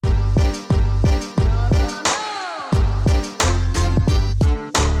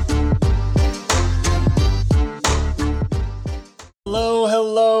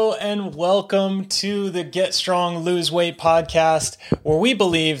Welcome to the Get Strong, Lose Weight podcast, where we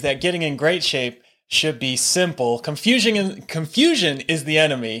believe that getting in great shape should be simple. Confusion is the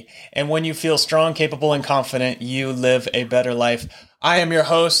enemy. And when you feel strong, capable, and confident, you live a better life. I am your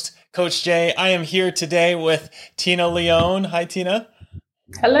host, Coach Jay. I am here today with Tina Leone. Hi, Tina.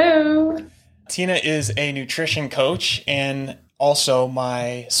 Hello. Tina is a nutrition coach and also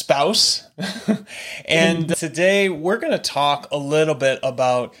my spouse. And today we're going to talk a little bit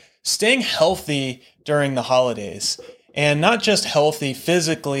about staying healthy during the holidays, and not just healthy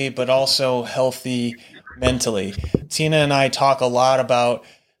physically, but also healthy mentally. Tina and I talk a lot about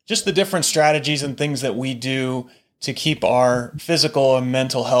just the different strategies and things that we do to keep our physical and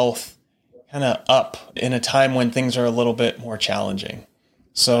mental health kind of up in a time when things are a little bit more challenging.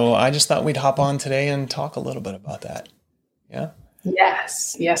 So I just thought we'd hop on today and talk a little bit about that. Yeah.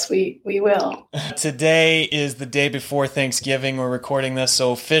 Yes, we will. Today is the day before Thanksgiving. We're recording this.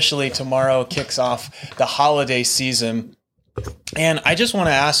 So officially tomorrow kicks off the holiday season. And I just want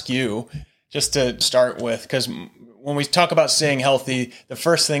to ask you, just to start with, because when we talk about staying healthy, the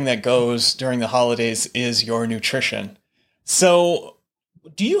first thing that goes during the holidays is your nutrition. So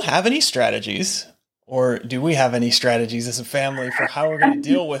do you have any strategies, or do we have any strategies as a family for how we're going to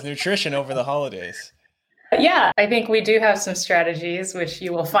deal with nutrition over the holidays? Yeah, I think we do have some strategies, which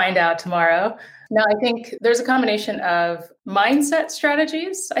you will find out tomorrow. Now, I think there's a combination of mindset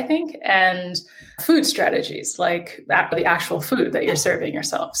strategies, and food strategies, like the actual food that you're serving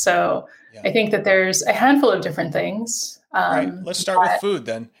yourself. So yeah. I think that there's a handful of different things. Right. Let's start with food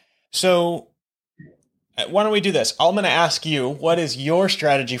then. So why don't we do this? I'm going to ask you, what is your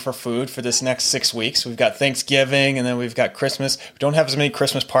strategy for food for this next 6 weeks? We've got Thanksgiving and then we've got Christmas. We don't have as many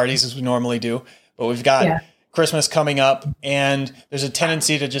Christmas parties as we normally do, but we've got Christmas coming up, and there's a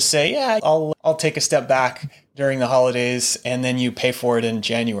tendency to just say, yeah, I'll take a step back during the holidays, and then you pay for it in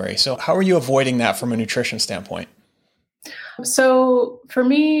January. So how are you avoiding that from a nutrition standpoint? So for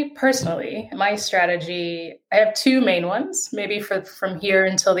me personally, my strategy, I have two main ones, maybe from here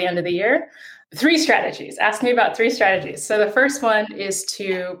until the end of the year. 3 strategies. Ask me about 3 strategies. So the first one is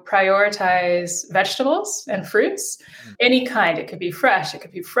to prioritize vegetables and fruits, any kind. It could be fresh, it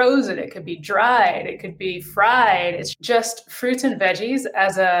could be frozen, it could be dried, it could be fried. It's just fruits and veggies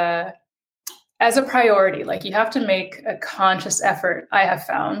as a priority. Like, you have to make a conscious effort, I have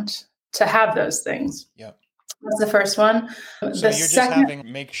found, to have those things. Yep. That's the first one. So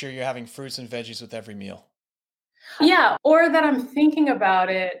make sure you're having fruits and veggies with every meal. Yeah, or that I'm thinking about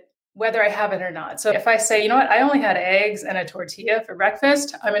it, whether I have it or not. So if I say, you know what, I only had eggs and a tortilla for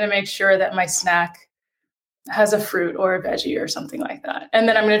breakfast, I'm going to make sure that my snack has a fruit or a veggie or something like that. And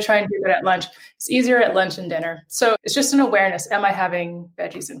then I'm going to try and do it at lunch. It's easier at lunch and dinner. So it's just an awareness. Am I having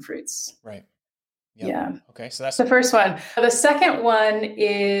veggies and fruits? Right. Yep. Yeah. Okay. So that's the first one. The second one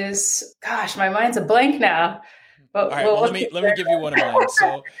is, gosh, my mind's a blank now. But, all right. Well, let me give you one of mine.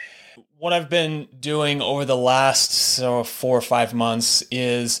 So what I've been doing over the last 4 or 5 months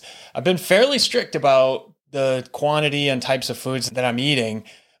is I've been fairly strict about the quantity and types of foods that I'm eating,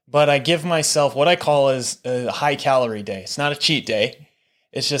 but I give myself what I call is a high calorie day. It's not a cheat day.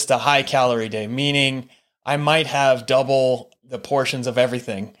 It's just a high calorie day, meaning I might have double the portions of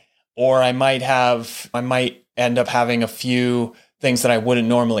everything, or I might end up having a few things that I wouldn't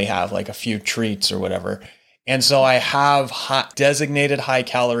normally have, like a few treats or whatever. And so I have designated high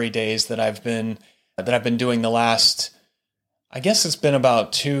calorie days that I've been doing the last, I guess it's been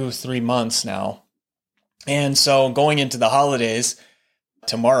about 2-3 months now. And so going into the holidays,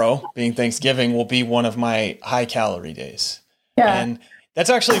 tomorrow being Thanksgiving will be one of my high calorie days. Yeah. And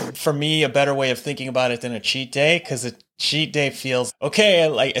that's actually, for me, a better way of thinking about it than a cheat day, because a cheat day feels okay.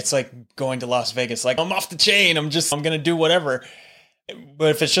 Like it's like going to Las Vegas, like I'm off the chain. I'm going to do whatever. But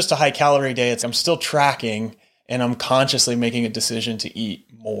if it's just a high calorie day, I'm still tracking and I'm consciously making a decision to eat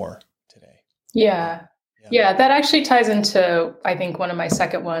more today. Yeah. That actually ties into, I think, one of my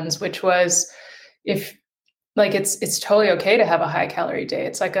second ones, which was it's totally okay to have a high calorie day.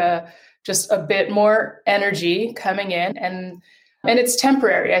 It's like just a bit more energy coming in, and it's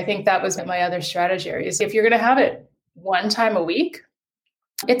temporary. I think that was my other strategy is if you're going to have it one time a week,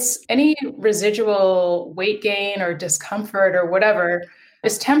 it's any residual weight gain or discomfort or whatever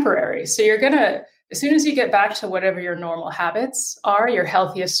is temporary. So you're going to, as soon as you get back to whatever your normal habits are, your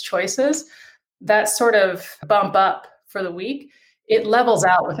healthiest choices, that sort of bump up for the week, it levels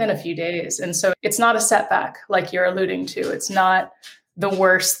out within a few days. And so it's not a setback like you're alluding to. It's not the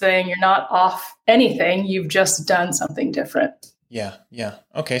worst thing. You're not off anything. You've just done something different. Yeah.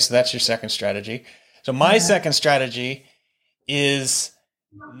 Okay. So that's your second strategy. So my second strategy is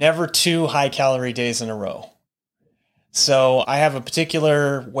never 2 high calorie days in a row. So I have a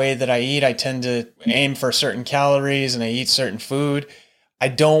particular way that I eat. I tend to aim for certain calories and I eat certain food. I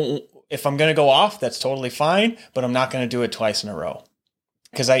don't, if I'm going to go off, that's totally fine, but I'm not going to do it twice in a row.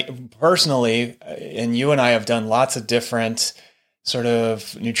 Because I personally, and you and I have done lots of different sort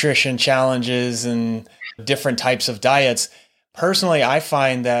of nutrition challenges and different types of diets. Personally, I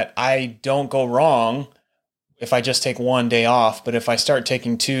find that I don't go wrong if I just take one day off. But if I start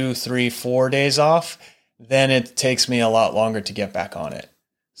taking 2, 3, 4 days off, then it takes me a lot longer to get back on it.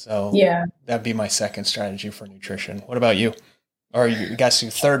 So Yeah. that'd be my second strategy for nutrition. What about you? Or you guess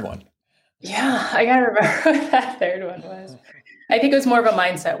your third one? Yeah, I gotta remember what that third one was. I think it was more of a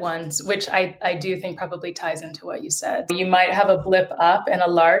mindset one, which I do think probably ties into what you said. You might have a blip up, and a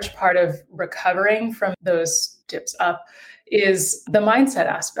large part of recovering from those dips up is the mindset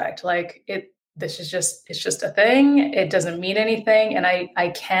aspect. Like it's just a thing. It doesn't mean anything. And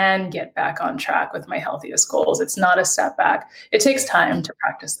I can get back on track with my healthiest goals. It's not a setback. It takes time to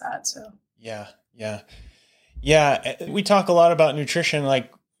practice that. So yeah. We talk a lot about nutrition.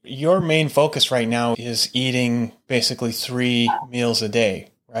 Like your main focus right now is eating basically 3 meals a day,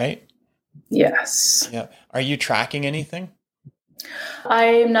 right? yes. Yeah. Are you tracking anything?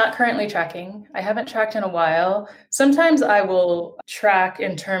 I'm not currently tracking. I haven't tracked in a while. Sometimes I will track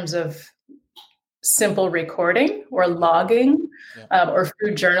in terms of simple recording or logging or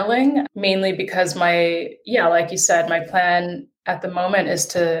food journaling, mainly because like you said, my plan at the moment is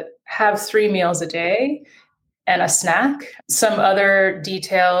to have 3 meals a day and a snack. Some other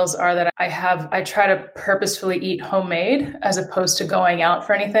details are that I try to purposefully eat homemade as opposed to going out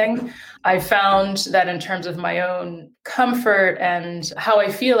for anything. I found that in terms of my own comfort and how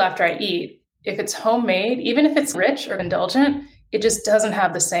I feel after I eat, if it's homemade, even if it's rich or indulgent, it just doesn't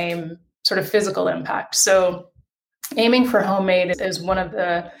have the same sort of physical impact. So aiming for homemade is one of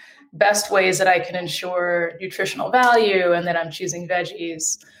the best ways that I can ensure nutritional value and that I'm choosing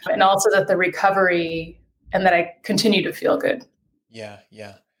veggies, and also that the recovery and that I continue to feel good. Yeah.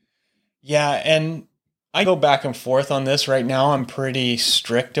 And I go back and forth on this right now. I'm pretty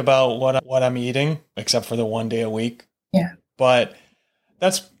strict about what I'm eating, except for the 1 day a week. Yeah. But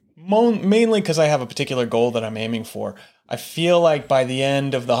that's mainly because I have a particular goal that I'm aiming for. I feel like by the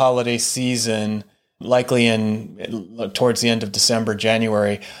end of the holiday season, likely towards the end of December,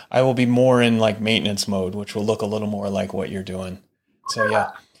 January, I will be more in like maintenance mode, which will look a little more like what you're doing. So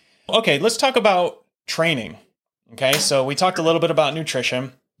yeah. Okay, let's talk about training. Okay, so we talked a little bit about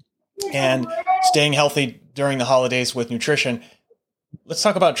nutrition and staying healthy during the holidays with nutrition. Let's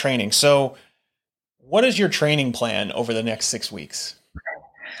talk about training. So what is your training plan over the next 6 weeks?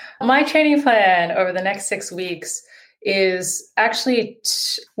 My training plan over the next 6 weeks is actually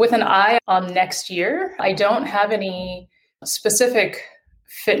with an eye on next year. I don't have any specific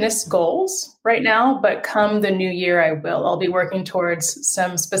fitness goals right now, but come the new year, I will. I'll be working towards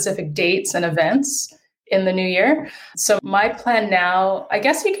some specific dates and events in the new year. So my plan now, I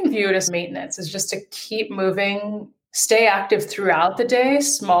guess you can view it as maintenance, is just to keep moving, stay active throughout the day,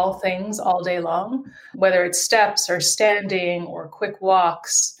 small things all day long, whether it's steps or standing or quick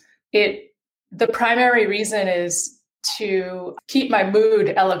walks. The primary reason is to keep my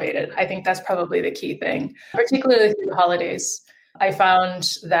mood elevated. I think that's probably the key thing, particularly through the holidays. I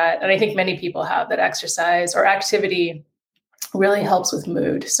found that, and I think many people have, that exercise or activity really helps with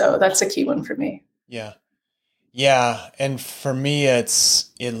mood. So that's a key one for me. Yeah. And for me,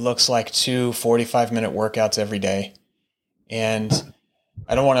 it looks like 2 45-minute workouts every day. And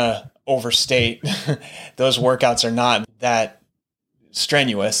I don't want to overstate those workouts are not that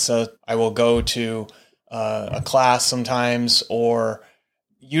strenuous. So I will go to a class sometimes, or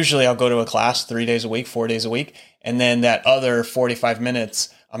usually I'll go to a class 3 days a week, 4 days a week. And then that other 45 minutes,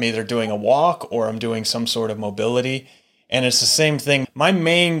 I'm either doing a walk or I'm doing some sort of mobility. And it's the same thing. My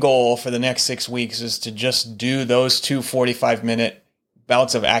main goal for the next 6 weeks is to just do those 2 45-minute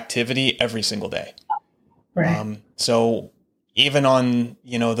bouts of activity every single day. Right. So even on,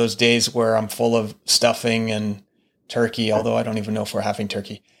 those days where I'm full of stuffing and turkey, although I don't even know if we're having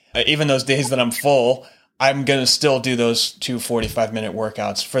turkey, even those days that I'm full, I'm going to still do those 2 45-minute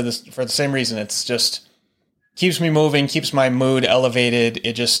workouts for the same reason. It's just keeps me moving, keeps my mood elevated.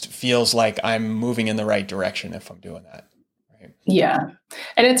 It just feels like I'm moving in the right direction if I'm doing that. Right? Yeah.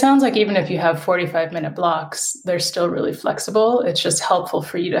 And it sounds like even if you have 45-minute blocks, they're still really flexible. It's just helpful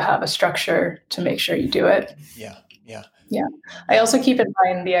for you to have a structure to make sure you do it. Yeah. I also keep in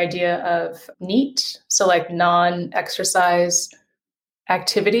mind the idea of NEAT, so like non-exercise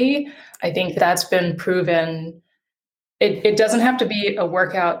activity. I think that's been proven. It doesn't have to be a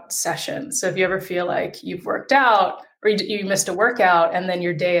workout session. So if you ever feel like you've worked out or you missed a workout and then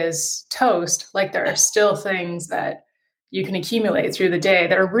your day is toast, like there are still things that you can accumulate through the day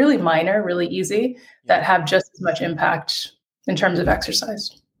that are really minor, really easy, that have just as much impact in terms of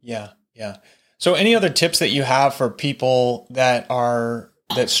exercise. Yeah. Yeah. So any other tips that you have for people that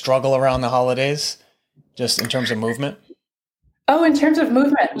struggle around the holidays, just in terms of movement? Oh, in terms of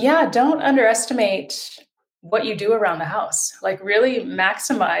movement, yeah, don't underestimate what you do around the house. Like really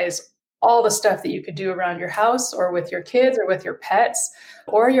maximize all the stuff that you could do around your house or with your kids or with your pets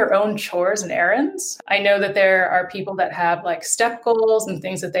or your own chores and errands. I know that there are people that have like step goals and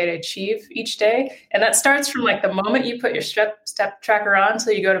things that they'd achieve each day. And that starts from like the moment you put your step tracker on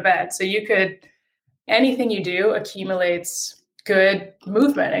till you go to bed. So you could, anything you do accumulates good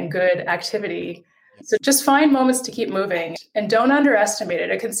movement and good activity. So just find moments to keep moving and don't underestimate it.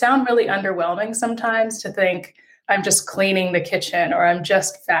 It can sound really underwhelming sometimes to think I'm just cleaning the kitchen or I'm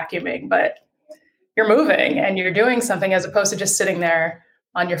just vacuuming, but you're moving and you're doing something as opposed to just sitting there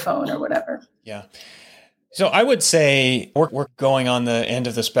on your phone or whatever. Yeah. So I would say we're going on the end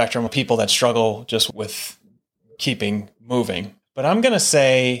of the spectrum of people that struggle just with keeping moving. But I'm going to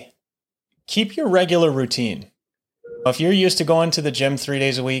say keep your regular routine. If you're used to going to the gym 3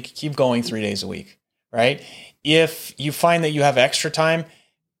 days a week, keep going 3 days a week, right? If you find that you have extra time,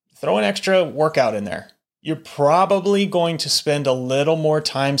 throw an extra workout in there. You're probably going to spend a little more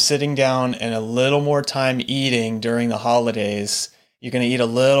time sitting down and a little more time eating during the holidays. You're going to eat a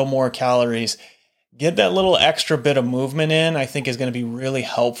little more calories. Get that little extra bit of movement in, I think is going to be really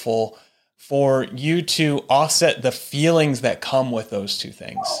helpful for you to offset the feelings that come with those two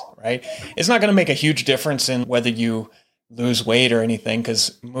things, right? It's not going to make a huge difference in whether you lose weight or anything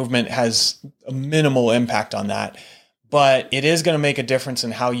because movement has a minimal impact on that. But it is going to make a difference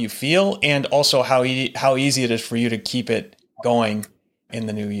in how you feel and also how easy it is for you to keep it going in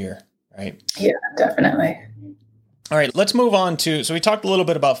the new year, right? Yeah, definitely. All right, let's move on to, so we talked a little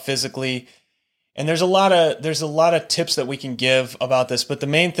bit about physically, and there's a lot of tips that we can give about this, but the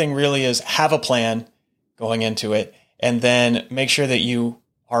main thing really is have a plan going into it and then make sure that you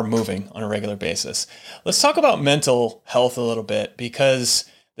are moving on a regular basis. Let's talk about mental health a little bit because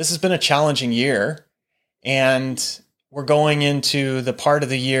this has been a challenging year and we're going into the part of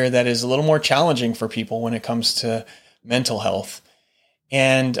the year that is a little more challenging for people when it comes to mental health.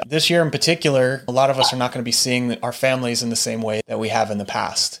 And this year in particular, a lot of us are not going to be seeing our families in the same way that we have in the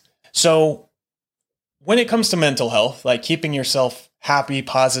past. So when it comes to mental health, like keeping yourself happy,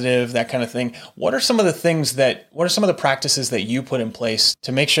 positive, that kind of thing, what are some of the practices that you put in place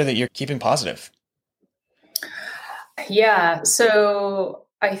to make sure that you're keeping positive? Yeah. So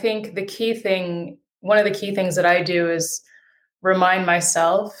I think one of the key things that I do is remind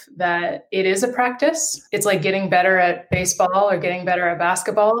myself that it is a practice. It's like getting better at baseball or getting better at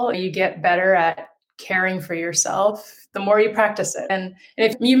basketball. You get better at caring for yourself the more you practice it. And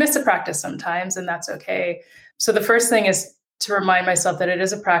if you miss a practice sometimes, and that's okay. So the first thing is to remind myself that it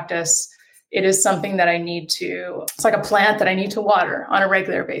is a practice. It is something that it's like a plant that I need to water on a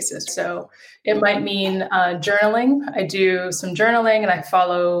regular basis. So it might mean journaling. I do some journaling and I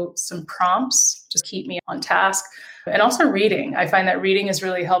follow some prompts, just keep me on task. And also reading. I find that reading is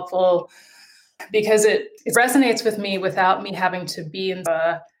really helpful because it resonates with me without me having to be in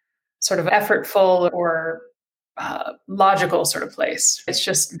a sort of effortful or logical sort of place. It's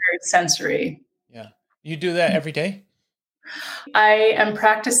just very sensory. Yeah. You do that every day? I am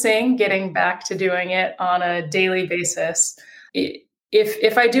practicing getting back to doing it on a daily basis.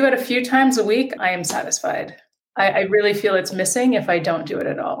 If I do it a few times a week, I am satisfied. I really feel it's missing if I don't do it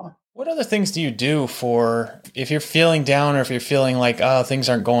at all. What other things do you do for if you're feeling down or if you're feeling like, things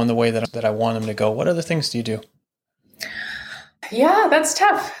aren't going the way that I want them to go? What other things do you do? Yeah, that's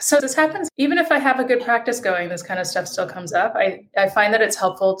tough. So this happens. Even if I have a good practice going, this kind of stuff still comes up. I find that it's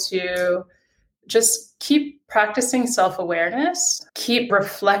helpful to just keep practicing self-awareness, keep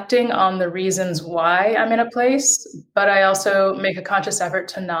reflecting on the reasons why I'm in a place, but I also make a conscious effort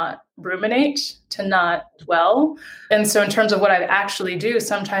to not ruminate, to not dwell. And so in terms of what I actually do,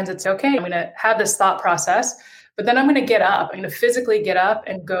 sometimes it's okay, I'm going to have this thought process, but then I'm going to get up. I'm going to physically get up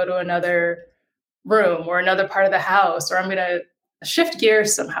and go to another room or another part of the house, or I'm going to shift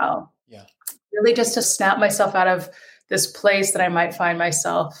gears somehow. Yeah. Really just to snap myself out of this place that I might find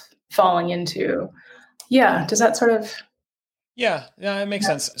myself falling into. Yeah. Does that sort of... Yeah, it makes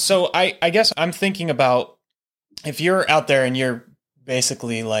sense. So I guess I'm thinking about if you're out there and you're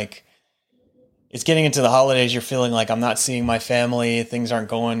basically like, it's getting into the holidays, you're feeling like I'm not seeing my family, things aren't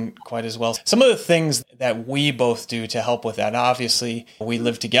going quite as well. Some of the things that we both do to help with that, obviously we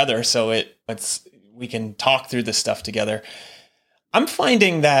live together, so we can talk through this stuff together. I'm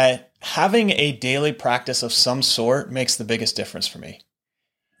finding that having a daily practice of some sort makes the biggest difference for me.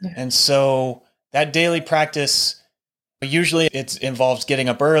 Yeah. And so that daily practice Usually it involves getting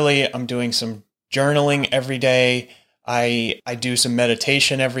up early. I'm doing some journaling every day. I do some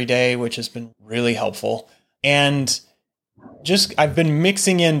meditation every day, which has been really helpful. And I've been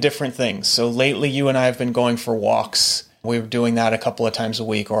mixing in different things. So lately you and I have been going for walks. We're doing that a couple of times a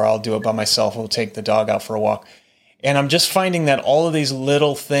week, or I'll do it by myself. We'll take the dog out for a walk. And I'm just finding that all of these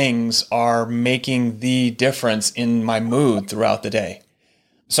little things are making the difference in my mood throughout the day.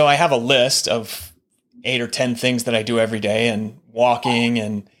 So I have a list of 8 or 10 things that I do every day, and walking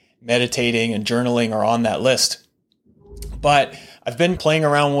and meditating and journaling are on that list. But I've been playing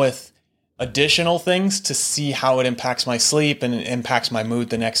around with additional things to see how it impacts my sleep and it impacts my mood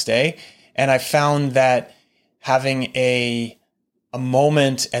the next day. And I found that having a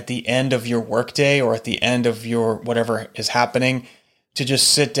moment at the end of your workday or at the end of your whatever is happening to just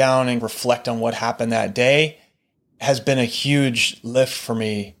sit down and reflect on what happened that day has been a huge lift for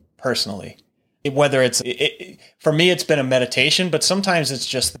me personally. Whether for me, it's been a meditation, but sometimes it's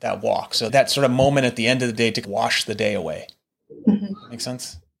just that walk. So that sort of moment at the end of the day to wash the day away. Mm-hmm. Make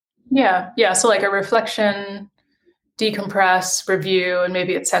sense? Yeah. Yeah. So like a reflection, decompress, review, and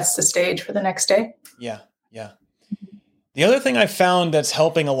maybe it sets the stage for the next day. Yeah. Yeah. The other thing I found that's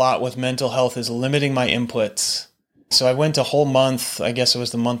helping a lot with mental health is limiting my inputs. So I went a whole month, I guess it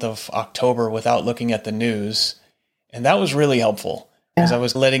was the month of October, without looking at the news. And that was really helpful. Because I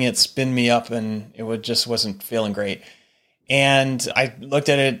was letting it spin me up and just wasn't feeling great. And I looked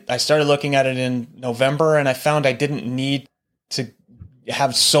at it, I started looking at it in November, and I found I didn't need to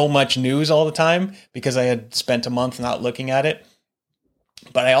have so much news all the time because I had spent a month not looking at it.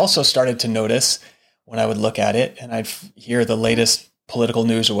 But I also started to notice when I would look at it and I'd hear the latest political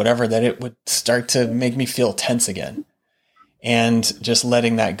news or whatever, that it would start to make me feel tense again. And just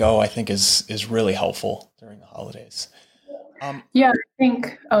letting that go, I think is really helpful during the holidays. Yeah, I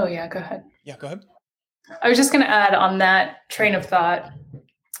think, go ahead. Yeah, go ahead. I was just going to add on that train of thought.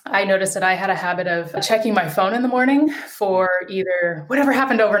 I noticed that I had a habit of checking my phone in the morning for either whatever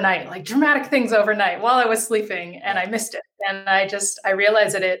happened overnight, like dramatic things overnight while I was sleeping, and I missed it. And I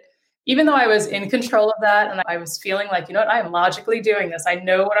realized that even though I was in control of that and I was feeling like, you know what, I'm logically doing this. I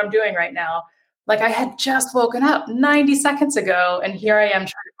know what I'm doing right now. Like I had just woken up 90 seconds ago, and here I am trying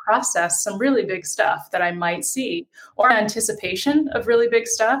to process some really big stuff that I might see, or anticipation of really big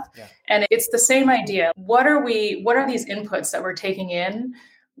stuff. Yeah. And it's the same idea. What are these inputs that we're taking in?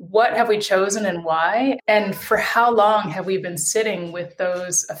 What have we chosen and why? And for how long have we been sitting with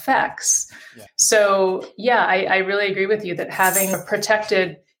those effects? Yeah. So I really agree with you that having a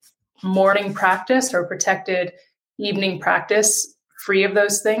protected morning practice or protected evening practice free of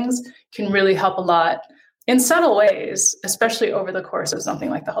those things can really help a lot in subtle ways, especially over the course of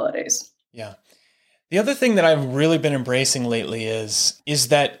something like the holidays. Yeah. The other thing that I've really been embracing lately is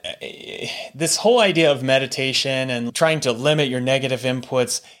that this whole idea of meditation and trying to limit your negative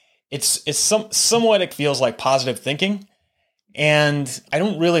inputs, somewhat it feels like positive thinking. And I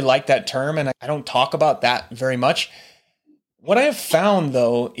don't really like that term, and I don't talk about that very much. What I have found,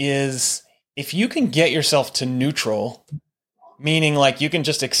 though, is if you can get yourself to neutral, meaning like you can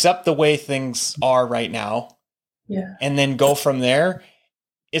just accept the way things are right now, and then go from there,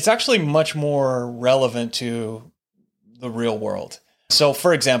 it's actually much more relevant to the real world. So,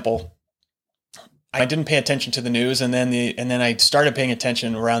 for example, I didn't pay attention to the news, and then I started paying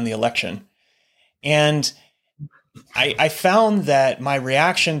attention around the election, and I found that my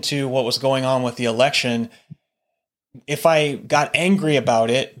reaction to what was going on with the election, if I got angry about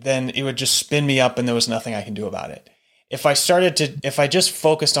it, then it would just spin me up, and there was nothing I can do about it. If I just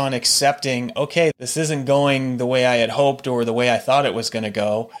focused on accepting, okay, this isn't going the way I had hoped or the way I thought it was going to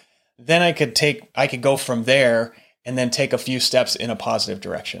go, then I could go from there and then take a few steps in a positive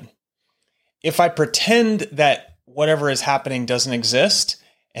direction. If I pretend that whatever is happening doesn't exist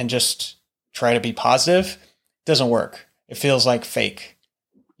and just try to be positive, it doesn't work. It feels like fake.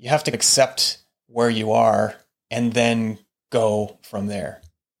 You have to accept where you are and then go from there.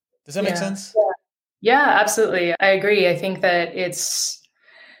 Does that make sense? Yeah, absolutely. I agree. I think that there's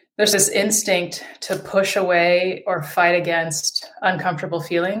this instinct to push away or fight against uncomfortable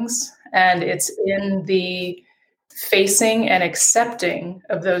feelings. And it's in the facing and accepting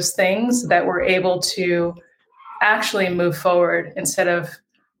of those things that we're able to actually move forward instead of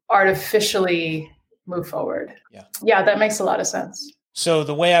artificially move forward. Yeah, that makes a lot of sense. So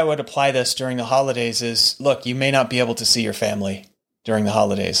the way I would apply this during the holidays is, look, you may not be able to see your family during the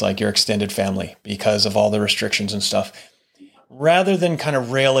holidays, like your extended family, because of all the restrictions and stuff. Rather than kind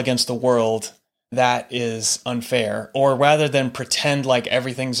of rail against the world, that is unfair. Or rather than pretend like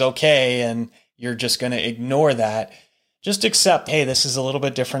everything's okay and you're just going to ignore that, just accept, hey, this is a little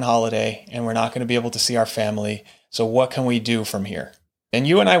bit different holiday and we're not going to be able to see our family. So what can we do from here? And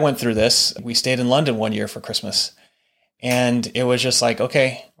you and I went through this. We stayed in London one year for Christmas. And it was just like,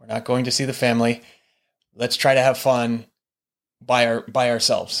 okay, we're not going to see the family. Let's try to have fun by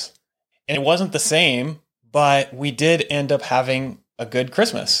ourselves. And it wasn't the same, but we did end up having a good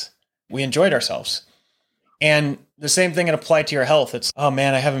Christmas. We enjoyed ourselves. And the same thing can apply to your health. It's, oh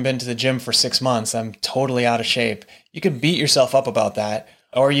man, I haven't been to the gym for 6 months. I'm totally out of shape. You can beat yourself up about that,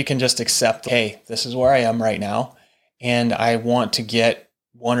 or you can just accept, hey, this is where I am right now. And I want to get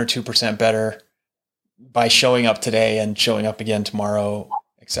 1 or 2% better by showing up today and showing up again tomorrow,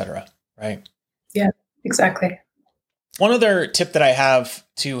 etc. Right? Yeah, exactly. One other tip that I have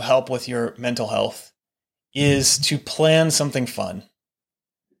to help with your mental health is to plan something fun.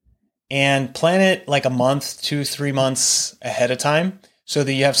 And plan it like a month, 2-3 months ahead of time so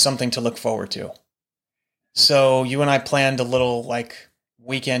that you have something to look forward to. So you and I planned a little like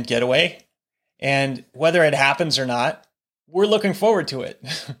weekend getaway, and whether it happens or not, we're looking forward to it.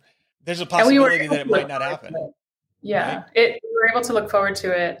 There's a possibility that it might not happen. Yeah, right? We were able to look forward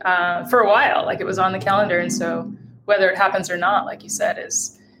to it for a while. Like it was on the calendar. And so whether it happens or not, like you said,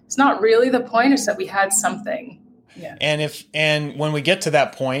 it's not really the point. It's that we had something. Yeah. And when we get to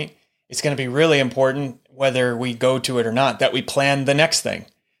that point, it's going to be really important, whether we go to it or not, that we plan the next thing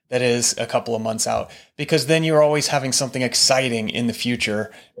that is a couple of months out, because then you're always having something exciting in the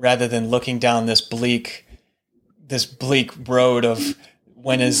future rather than looking down this bleak road of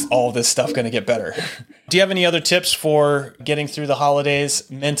when is all this stuff going to get better. Do you have any other tips for getting through the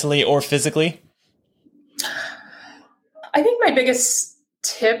holidays mentally or physically? I think my biggest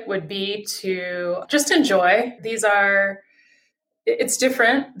tip would be to just enjoy. It's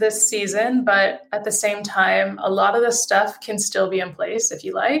different this season, but at the same time, a lot of the stuff can still be in place if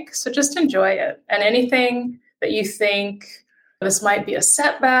you like. So just enjoy it. And anything that you think this might be a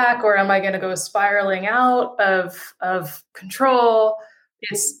setback, or am I going to go spiraling out of control?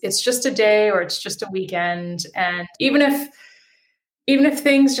 It's just a day, or it's just a weekend. And even if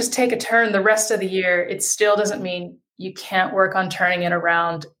things just take a turn the rest of the year, it still doesn't mean you can't work on turning it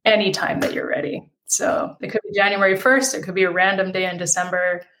around anytime that you're ready. So it could be January 1st. It could be a random day in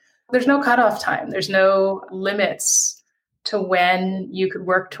December. There's no cutoff time. There's no limits to when you could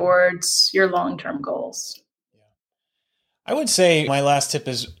work towards your long-term goals. I would say my last tip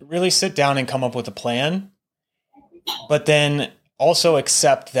is really sit down and come up with a plan, but then also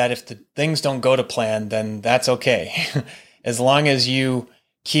accept that if the things don't go to plan, then that's okay. As long as you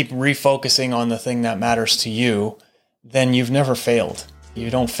keep refocusing on the thing that matters to you, then you've never failed. You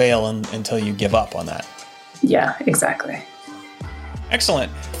don't fail until you give up on that. Yeah, exactly.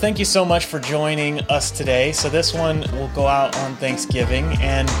 Excellent. Thank you so much for joining us today. So this one will go out on Thanksgiving,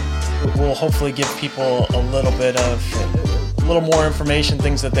 and we'll hopefully give people a little more information,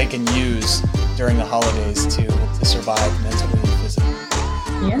 things that they can use during the holidays to survive mentally and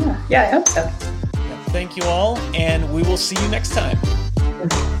physically. Yeah, I hope so. Thank you all, and we will see you next time.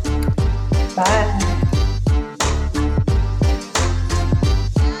 Bye.